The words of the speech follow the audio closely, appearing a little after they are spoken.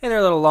Hey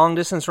there, little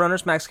long-distance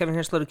runners. Max Kevin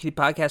here, Slow to Kitty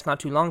Podcast.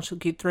 Not too long, should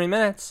keep 3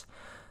 minutes.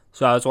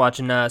 So I was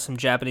watching some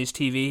Japanese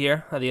TV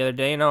here the other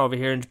day, over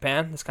here in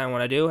Japan. That's kind of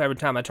what I do. Every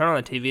time I turn on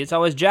the TV, it's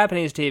always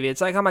Japanese TV.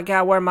 It's like, oh my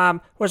god,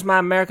 where's my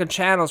American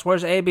channels?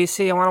 Where's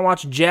ABC? I want to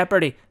watch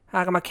Jeopardy.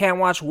 How come I can't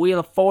watch Wheel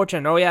of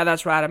Fortune? Oh yeah,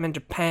 that's right, I'm in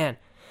Japan.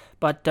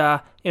 But,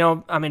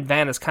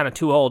 Vanna's kind of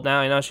too old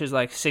now, she's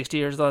like 60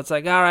 years old. It's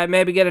like, alright,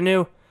 maybe get a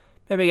new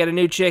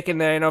chick in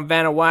there.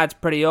 Vanna White's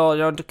pretty old,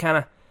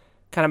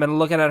 kind of been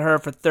looking at her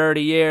for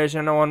 30 years.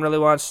 No one really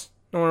wants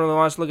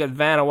to look at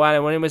Vanna White.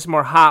 We need some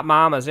more hot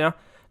mamas.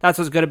 That's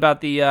what's good about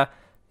the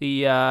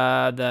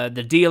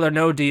Deal or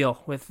No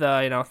Deal with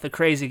the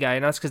crazy guy.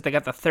 It's because they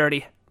got the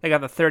 30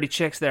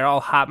 chicks there,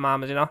 all hot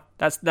mamas.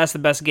 That's the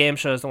best game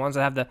shows. The ones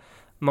that have the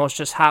most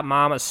just hot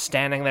mamas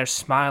standing there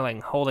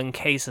smiling, holding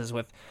cases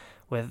with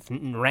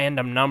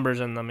random numbers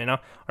in them.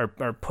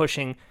 Or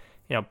pushing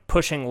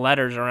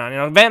letters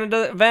around.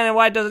 Vanna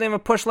White doesn't even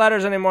push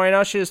letters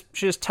anymore. She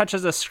just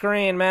touches the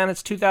screen, man.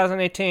 It's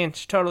 2018.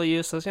 She's totally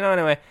useless.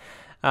 Anyway.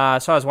 So I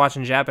was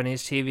watching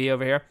Japanese TV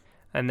over here,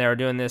 and they were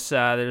doing this.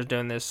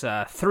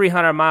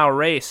 300-mile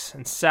race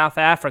in South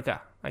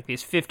Africa. Like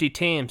these 50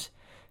 teams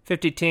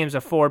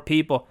of 4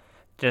 people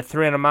did a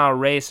 300-mile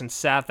race in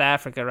South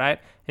Africa, right?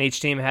 And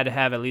each team had to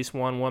have at least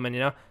one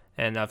woman,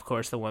 And, of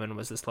course, the woman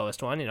was the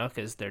slowest one,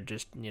 because they're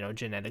just,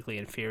 genetically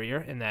inferior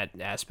in that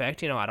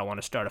aspect. I don't want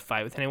to start a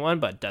fight with anyone,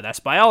 but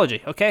that's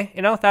biology, okay?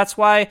 That's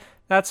why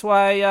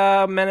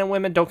men and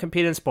women don't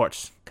compete in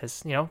sports,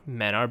 because,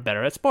 men are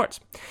better at sports.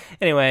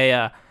 Anyway,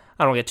 I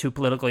don't get too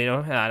political,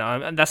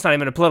 that's not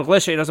even a political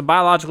issue. It's a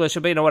biological issue,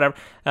 but, whatever.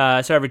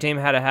 So every team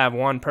had to have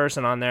one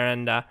person on there,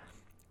 and, they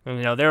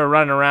were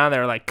running around. They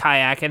were, like,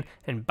 kayaking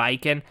and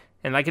biking,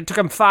 and, like, it took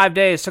them 5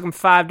 days. It took them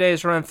 5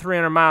 days to run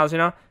 300 miles,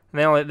 And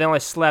they only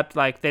slept,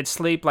 they'd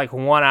sleep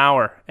 1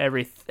 hour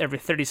every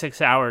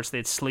 36 hours.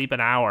 They'd sleep an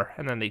hour,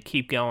 and then they'd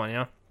keep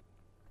going,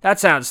 That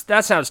sounds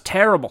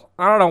terrible.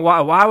 I don't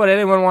know why would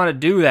anyone want to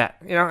do that?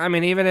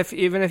 Even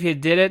if you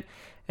did it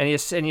and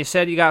you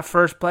said you got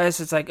first place,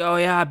 it's like, oh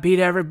yeah, I beat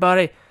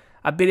everybody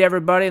in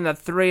the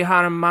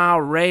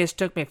 300-mile race. It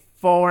took me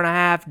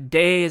 4.5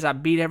 days. I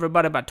beat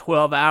everybody by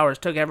 12 hours.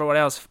 It took everyone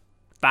else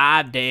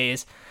 5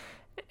 days,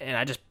 and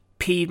I just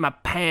peed my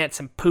pants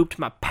and pooped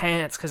my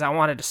pants because I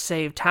wanted to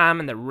save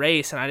time in the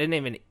race, and I didn't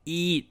even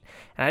eat,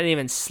 and I didn't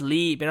even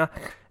sleep,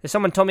 If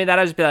someone told me that,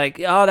 I'd just be like,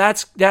 oh,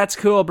 that's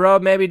cool, bro.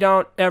 Maybe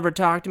don't ever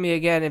talk to me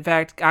again. In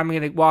fact, I'm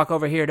going to walk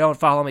over here. Don't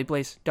follow me,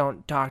 please.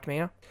 Don't talk to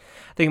me, I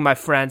think if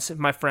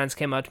my friends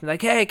came up to me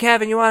like, hey,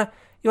 Kevin, you want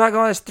to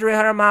go on this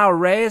 300-mile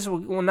race?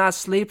 We'll not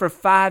sleep for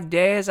 5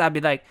 days? I'd be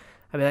like,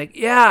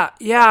 yeah,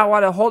 I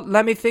want to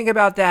let me think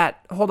about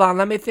that. Hold on,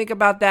 let me think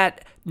about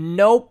that.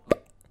 Nope.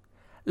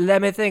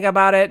 Let me think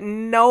about it.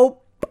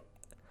 Nope.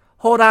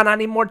 Hold on, I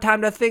need more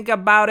time to think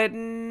about it.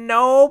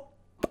 Nope.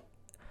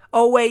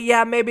 Oh, wait,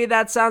 yeah, maybe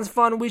that sounds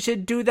fun. We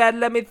should do that.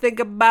 Let me think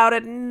about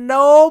it.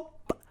 Nope.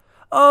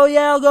 Oh,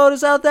 yeah, I'll go to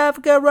South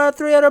Africa, run a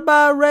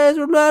 300-mile race.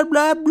 Blah,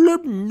 blah, blah.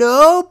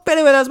 Nope.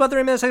 Anyway, that's about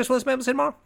 3 minutes. Thanks for listening. See you tomorrow.